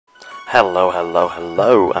Hello,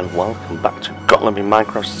 and welcome back to Gotland in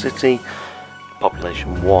Minecraft City,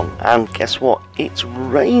 population 1. And guess what? It's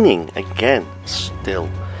raining again, still.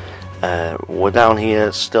 We're down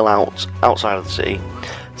here, still outside of the city.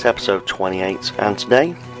 It's episode 28, and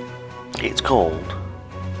today it's called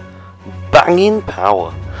Bangin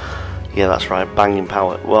Power. Yeah, that's right, Bangin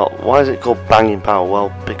Power. Well, why is it called Bangin Power?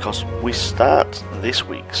 Well, because we start this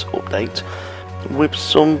week's update with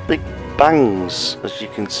some big bangs. As you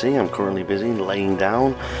can see, I'm currently busy laying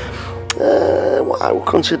down what I would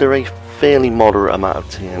consider a fairly moderate amount of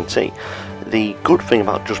TNT. The good thing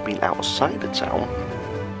about just being outside of town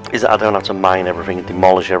is that I don't have to mine everything and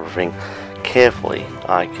demolish everything carefully.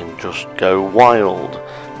 I can just go wild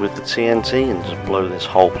with the TNT and just blow this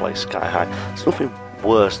whole place sky high. There's nothing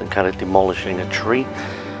worse than kind of demolishing a tree.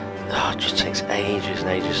 It just takes ages and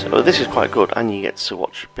ages. So this is quite good, and you get to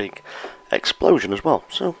watch a big explosion as well.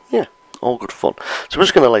 So yeah, all good fun. So we're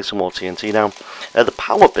just going to lay some more TNT down. The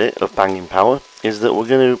power bit of Bangin Power is that we're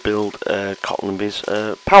going to build Cotlandby's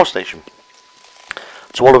power station.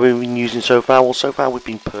 So what have we been using so far? Well, so far we've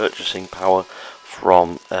been purchasing power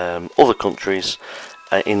from other countries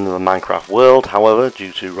in the Minecraft world. However,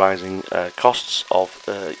 due to rising costs of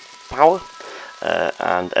power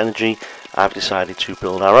and energy, I've decided to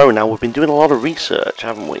build our own. Now, we've been doing a lot of research,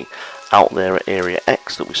 haven't we, out there at Area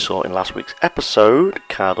X that we saw in last week's episode,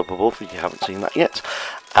 card up above if you haven't seen that yet,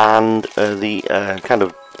 and the kind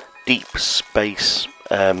of deep space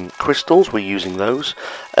crystals. We're using those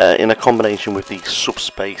in a combination with the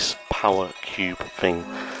subspace power cube thing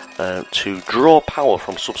to draw power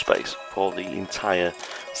from subspace for the entire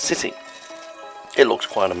city. It looks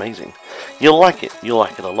quite amazing. You'll like it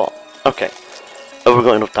a lot. Okay, have we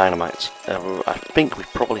got enough dynamites? I think we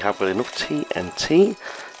probably have got enough TNT.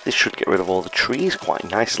 This should get rid of all the trees quite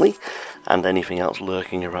nicely, and anything else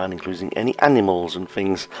lurking around, including any animals and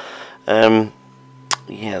things. Yeah,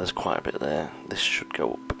 there's quite a bit there. This should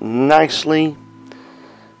go up nicely.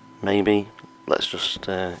 Maybe. Let's just,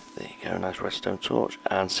 there you go, nice redstone torch,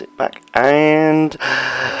 and sit back, and...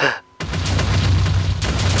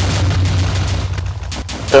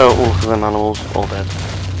 Oh, all of them animals, all dead.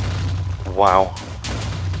 Wow.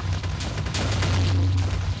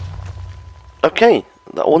 Okay.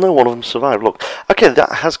 Oh no, one of them survived. Look, okay,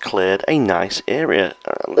 that has cleared a nice area.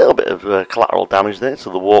 A little bit of collateral damage there to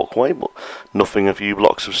the walkway, but nothing. A few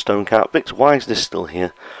blocks of stone cat. Victor, why is this still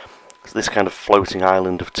here? It's this kind of floating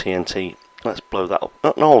island of TNT. Let's blow that up.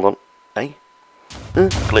 No, hold on. Hey?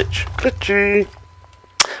 Glitch. Glitchy!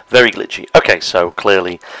 Very glitchy. Okay, so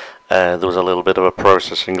clearly there was a little bit of a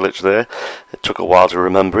processing glitch there. It took a while to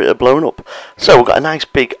remember it had blown up. So we've got a nice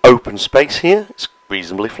big open space here. It's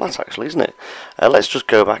reasonably flat actually, isn't it? Let's just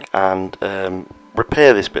go back and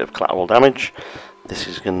repair this bit of collateral damage. This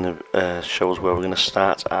is going to show us where we're going to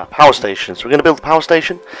start our power station. So we're going to build the power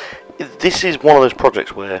station. This is one of those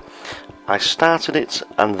projects where I started it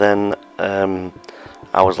and then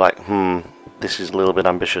I was like, this is a little bit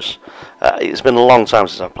ambitious. It's been a long time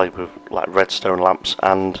since I've played with like redstone lamps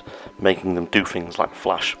and making them do things like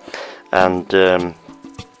flash. And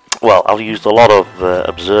well, I've used a lot of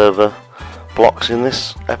observer blocks in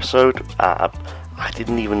this episode. I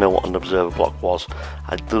didn't even know what an observer block was.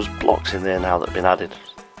 There's blocks in there now that have been added.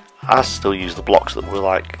 I still use the blocks that were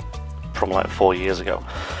like from like 4 years ago.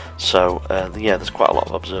 So yeah, there's quite a lot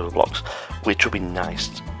of observer blocks, which will be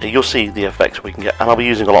nice. You'll see the effects we can get, and I'll be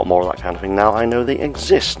using a lot more of that kind of thing now I know they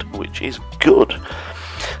exist, which is good.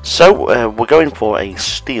 So we're going for a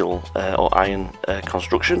steel or iron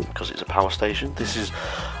construction because it's a power station. This is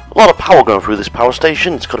a lot of power going through this power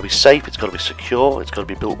station. It's got to be safe, it's got to be secure, it's got to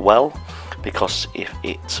be built well, because if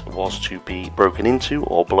it was to be broken into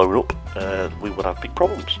or blown up, we would have big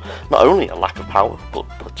problems. Not only a lack of power, but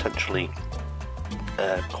potentially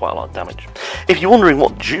quite a lot of damage. If you're wondering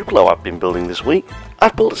what Duplo I've been building this week,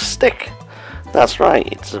 I've built a stick. That's right,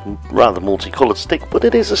 it's a rather multicoloured stick, but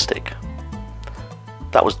it is a stick.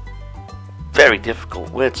 That was very difficult.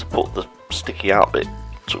 Where to put the sticky out bit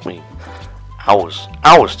took me hours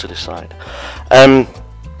to decide.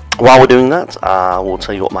 While we're doing that, I will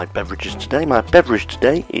tell you what my beverage is today. My beverage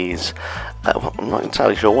today is, I'm not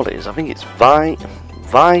entirely sure what it is. I think it's Vive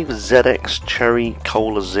ZX Cherry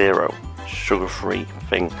Cola Zero, sugar-free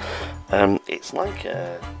thing. It's like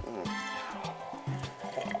a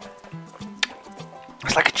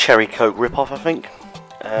Cherry Coke rip-off, I think.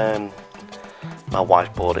 My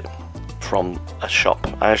wife bought it from a shop,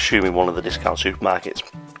 I assume in one of the discount supermarkets.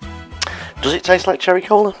 Does it taste like cherry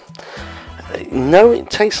cola? No, it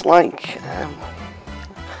tastes like...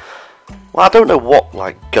 well, I don't know what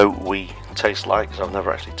like goat wee tastes like, because I've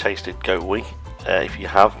never actually tasted goat wee. If you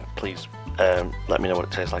have, please Let me know what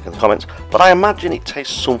it tastes like in the comments. But I imagine it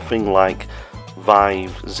tastes something like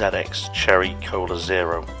Vive ZX Cherry Cola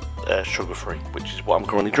Zero, sugar-free, which is what I'm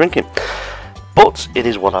currently drinking. But it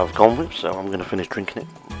is what I've gone with, so I'm going to finish drinking it.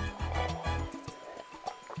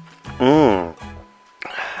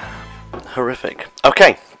 Horrific.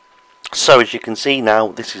 Okay, so as you can see now,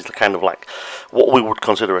 this is the kind of like what we would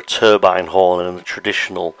consider a turbine hall in a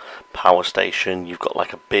traditional power station. You've got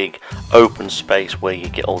like a big open space where you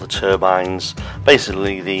get all the turbines,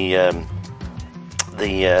 basically the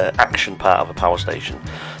action part of a power station.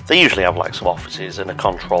 They usually have like some offices and a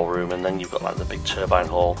control room, and then you've got like the big turbine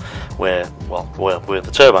hall where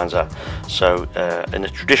the turbines are. So in a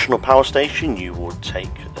traditional power station, you would take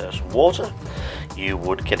some water, you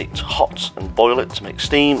would get it hot and boil it to make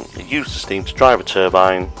steam, you use the steam to drive a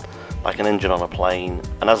turbine like an engine on a plane,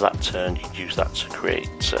 and as that turned, you'd use that to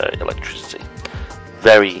create electricity.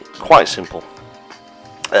 Quite simple,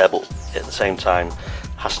 but at the same time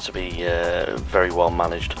has to be very well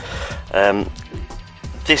managed.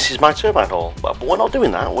 This is my turbine hall, but we're not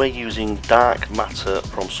doing that. We're using dark matter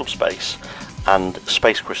from subspace and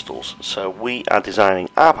space crystals. So we are designing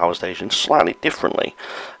our power station slightly differently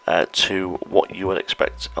to what you would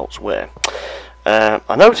expect elsewhere.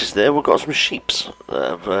 I noticed there we've got some sheeps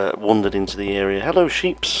that have wandered into the area. Hello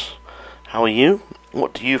sheeps, how are you?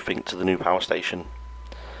 What do you think to the new power station?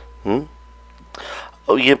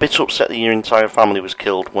 Oh, you're a bit upset that your entire family was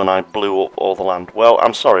killed when I blew up all the land. Well,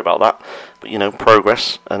 I'm sorry about that, but you know,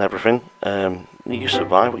 progress and everything. You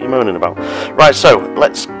survived. What are you moaning about? Right, so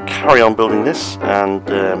let's carry on building this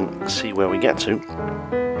and see where we get to.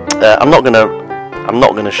 I'm not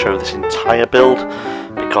gonna show this entire build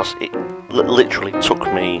because it literally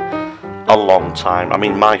took me a long time. I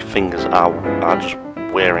mean, my fingers are just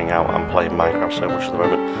wearing out. I'm playing Minecraft so much at the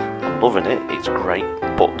moment. I'm loving it. It's great,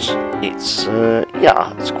 but it's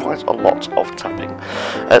it's quite a lot of tapping.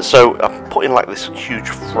 So I'm putting like this huge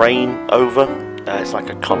frame over. It's like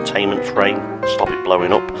a containment frame, stop it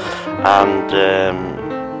blowing up, and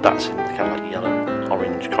that's in kind of like yellow,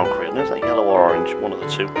 orange concrete. There's that yellow or orange, one of the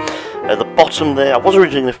two. The bottom there, I was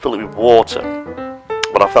originally going to fill it with water,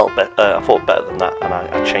 but I thought better than that, and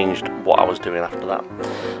I changed what I was doing after that.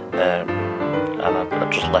 And I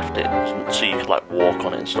just left it so you could like walk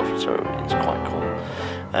on it and stuff, so it's quite cool.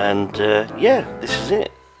 And yeah, this is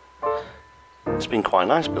it. It's been quite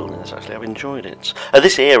nice building this actually, I've enjoyed it.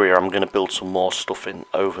 This area I'm going to build some more stuff in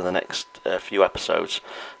over the next few episodes.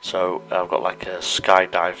 So I've got like a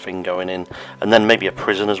skydive thing going in, and then maybe a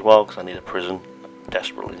prison as well, because I need a prison,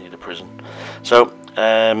 desperately need a prison. So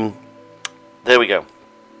there we go.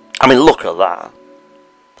 I mean, look at that,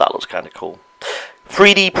 that looks kind of cool.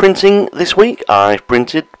 3D printing this week, I've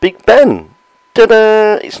printed Big Ben.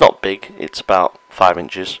 Ta-da! It's not big, it's about 5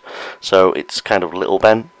 inches, so it's kind of little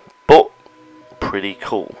Ben, but pretty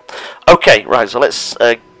cool. Okay, right, so let's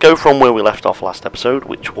go from where we left off last episode,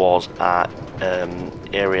 which was at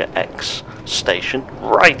Area X station,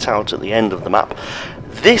 right out at the end of the map.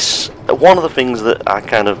 This, one of the things that I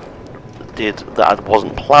kind of did that I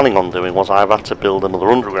wasn't planning on doing was I've had to build another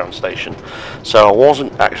underground station. So I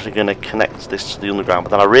wasn't actually going to connect this to the underground,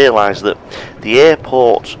 but then I realised that the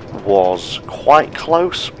airport was quite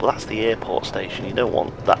close, but that's the airport station. You don't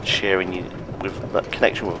want that sharing you with that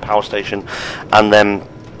connection with a power station. And then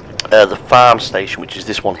the farm station, which is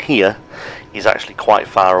this one here, is actually quite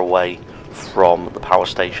far away from the power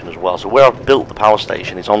station as well. So where I've built the power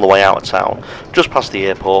station is on the way out of town, just past the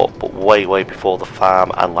airport, but way before the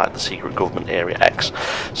farm and like the secret government area X.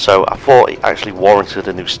 So I thought it actually warranted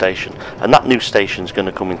a new station, and that new station is going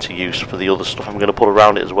to come into use for the other stuff I'm going to put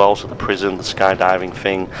around it as well. So the prison, the skydiving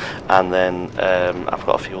thing, and then I've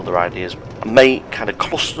got a few other ideas. I may kind of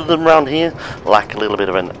cluster them around here like a little bit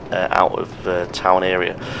of an out of town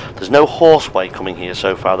area. There's no horseway coming here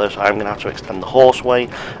so far though, so I'm going to have to extend the horseway,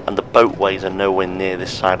 and the boatways are nowhere near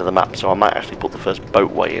this side of the map, so I might actually put the first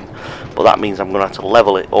boatway in, but that means I'm going to have to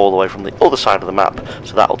level it all the way from the other side of the map,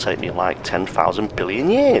 so that'll take me like 10,000 billion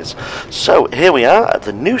years. So here we are at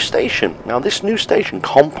the new station. Now this new station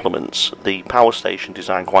complements the power station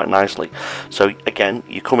design quite nicely. So again,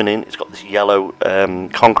 you're coming in, it's got this yellow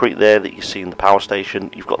concrete there that you see in the power station.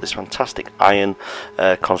 You've got this fantastic iron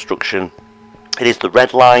construction. It is the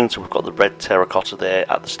red line, so we've got the red terracotta there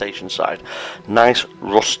at the station side. Nice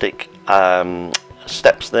rustic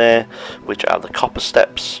steps there, which are the copper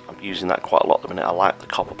steps. I'm using that quite a lot at the minute. I like the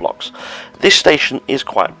copper blocks. This station is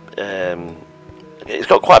quite it's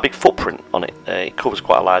got quite a big footprint on it. it covers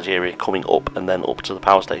quite a large area coming up and then up to the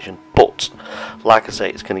power station, but like I say,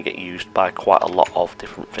 it's going to get used by quite a lot of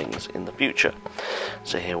different things in the future.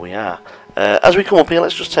 So here we are. As we come up here,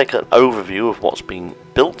 let's just take an overview of what's been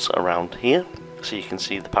built around here, so you can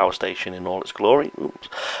see the power station in all its glory. Oops.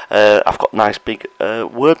 I've got nice big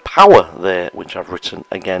word power there, which I've written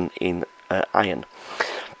again in iron.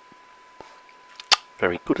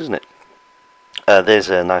 Very good, isn't it? There's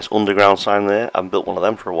a nice underground sign there. I haven't built one of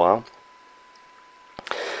them for a while.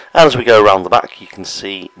 And as we go around the back, you can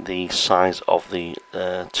see the size of the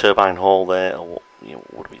turbine hall there, or what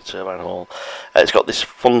would be a turbine hall. It's got this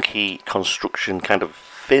funky construction kind of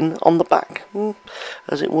fin on the back,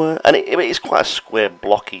 as it were, and it is quite a square,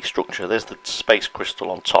 blocky structure. There's the space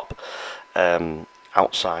crystal on top,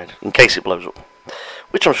 outside, in case it blows up,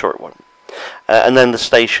 which I'm sure it won't. And then the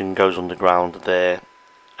station goes underground there.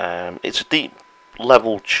 It's a deep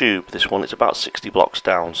level tube, this one. It's about 60 blocks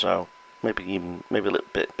down, so maybe a little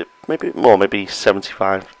bit, maybe more, maybe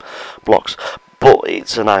 75 blocks, but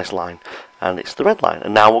it's a nice line, and it's the red line.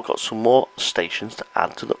 And now we've got some more stations to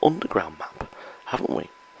add to the underground map, haven't we?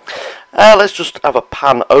 Let's just have a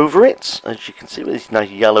pan over it. As you can see, with these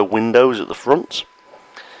nice yellow windows at the front.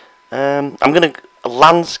 I'm going to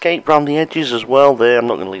landscape around the edges as well there. I'm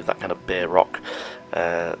not going to leave that kind of bare rock,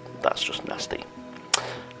 that's just nasty.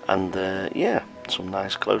 And yeah, some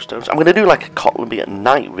nice glowstones. I'm going to do like a Cottonby at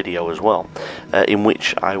night video as well, in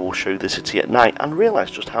which I will show you the city at night and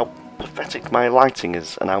realise just how pathetic my lighting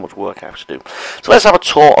is and how much work I have to do. So let's have a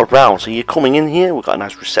tour around. So you're coming in here, we've got a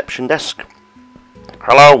nice reception desk.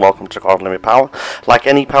 Hello, welcome to Bangin Power. Like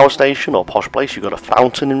any power station or posh place, you've got a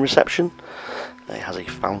fountain in reception. It has a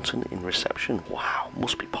fountain in reception. Wow,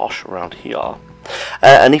 must be posh around here.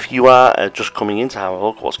 And if you are just coming in to have a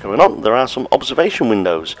look at what's going on, there are some observation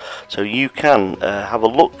windows, so you can have a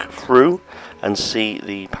look through and see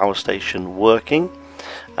the power station working.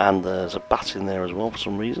 And there's a bat in there as well for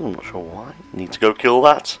some reason, I'm not sure why. Need to go kill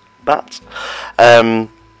that bat.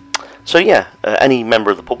 So yeah, any member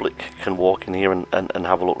of the public can walk in here and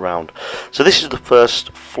have a look round. So this is the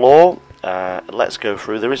first floor. Let's go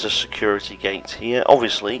through. There is a security gate here.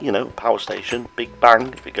 Obviously, you know, power station, big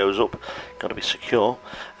bang, if it goes up, got to be secure.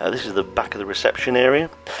 This is the back of the reception area.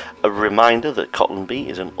 A reminder that Cottonby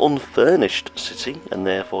is an unfurnished city, and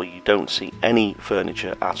therefore you don't see any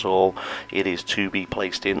furniture at all. It is to be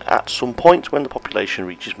placed in at some point when the population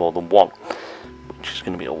reaches more than 1, which is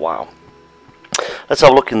going to be a while. Let's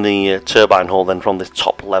have a look in the turbine hall then from this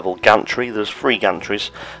top level gantry. There's 3 gantries.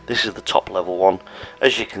 This is the top level one.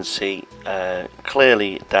 As you can see,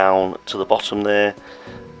 clearly down to the bottom there,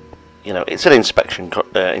 you know, it's an inspection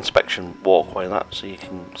walkway, that, so you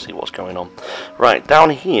can see what's going on. Right, down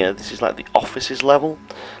here, this is like the offices level.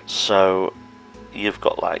 So you've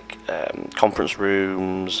got like conference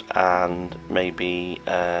rooms and maybe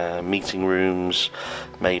meeting rooms,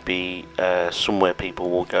 maybe somewhere people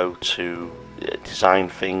will go to design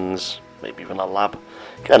things, maybe even a lab.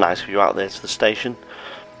 Get a nice view out there to the station.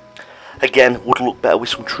 Again, would look better with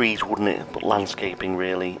some trees, wouldn't it? But landscaping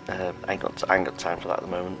really, I ain't got time for that at the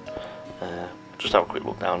moment. Just have a quick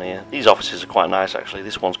look down here. These offices are quite nice actually.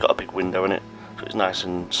 This one's got a big window in it, so it's nice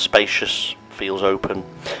and spacious, feels open.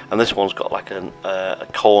 And this one's got like a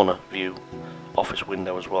corner view office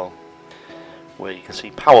window as well, where you can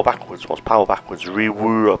see power backwards. What's power backwards?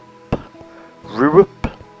 Rew up.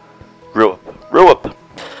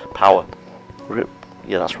 Power.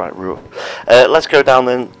 Yeah, that's right, rew up. Let's go down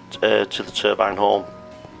then to the turbine hall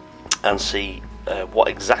and see what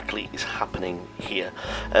exactly is happening here.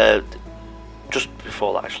 Just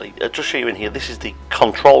before that actually, just show you in here, this is the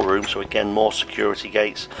control room, so again more security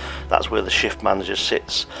gates. That's where the shift manager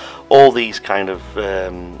sits. All these kind of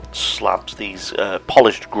slabs, these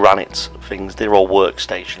polished granite things, they're all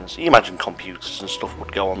workstations. You imagine computers and stuff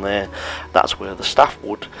would go on there. That's where the staff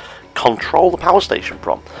would control the power station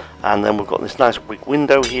from. And then we've got this nice big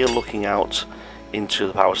window here looking out into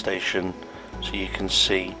the power station, so you can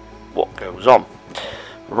see what goes on.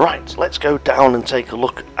 Right, let's go down and take a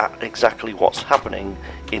look at exactly what's happening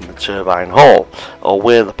in the turbine hall, or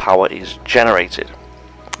where the power is generated.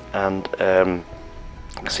 And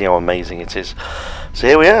see how amazing it is. So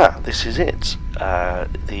here we are, this is it.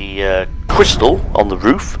 The crystal on the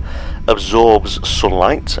roof absorbs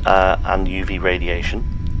sunlight and UV radiation,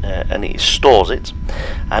 and it stores it,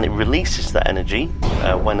 and it releases that energy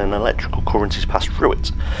when an electrical current is passed through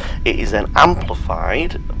it. It is then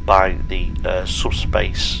amplified by the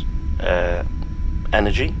subspace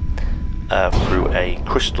energy through a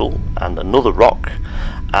crystal and another rock,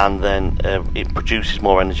 and then it produces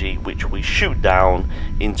more energy, which we shoot down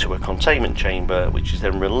into a containment chamber, which is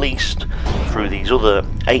then released through these other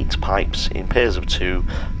 8 pipes in pairs of 2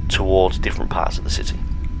 towards different parts of the city.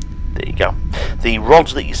 There you go. The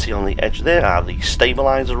rods that you see on the edge there are the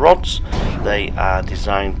stabilizer rods. They are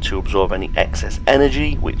designed to absorb any excess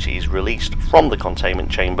energy which is released from the containment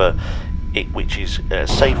chamber, which is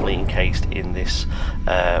safely encased in this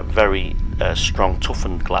very strong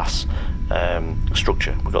toughened glass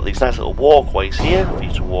structure. We've got these nice little walkways here for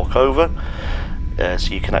you to walk over,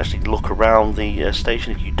 so you can actually look around the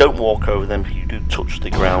station. If you don't walk over them, if you do touch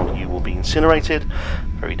the ground, you will be incinerated.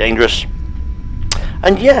 Very dangerous.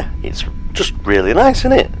 And yeah, it's just really nice,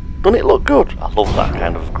 isn't it? Doesn't it look good? I love that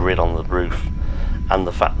kind of grid on the roof, and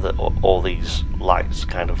the fact that all these lights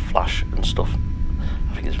kind of flash and stuff.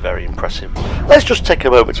 I think it's very impressive. Let's just take a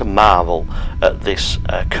moment to marvel at this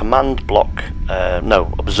observer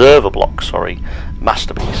block, sorry,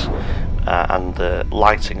 masterpiece, and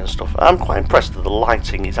lighting and stuff. I'm quite impressed that the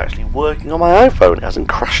lighting is actually working on my iPhone. It hasn't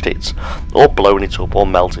crashed it, or blown it up, or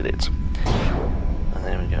melted it. And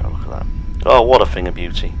there we go, look at that. Oh, what a thing of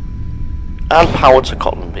beauty. And power to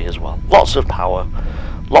Cottonby as well. Lots of power,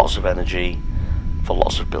 lots of energy for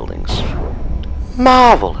lots of buildings.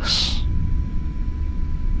 Marvellous.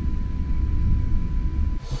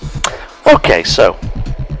 Okay, so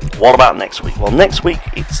what about next week? Well, next week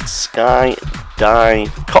it's Sky Dive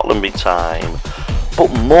Cottonby time.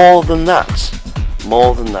 But more than that,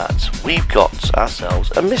 we've got ourselves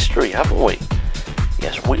a mystery, haven't we?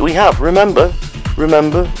 Yes, we have. Remember,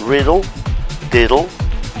 riddle, diddle,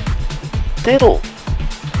 diddle.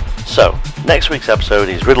 So, next week's episode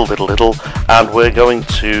is Riddle, Diddle, Diddle, and we're going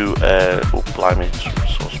to, oh blimey,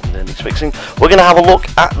 saw something that needs fixing. We're going to have a look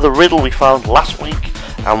at the riddle we found last week,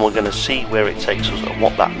 and we're going to see where it takes us and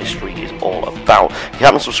what that mystery is all about. If you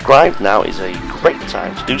haven't subscribed, now is a great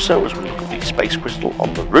time to do so as we look at the space crystal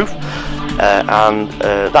on the roof, and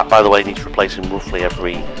that, by the way, needs replacing roughly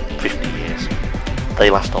every 50 years. They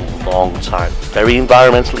last a long time. Very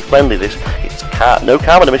environmentally friendly, this. It's no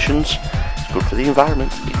carbon emissions. It's good for the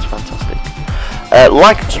environment. It's fantastic.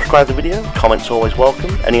 Like and subscribe to the video. Comments always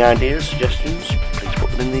welcome. Any ideas, suggestions, please put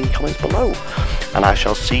them in the comments below. And I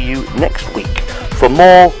shall see you next week for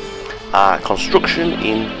more construction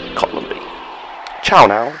in Cottonby. Ciao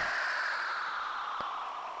now.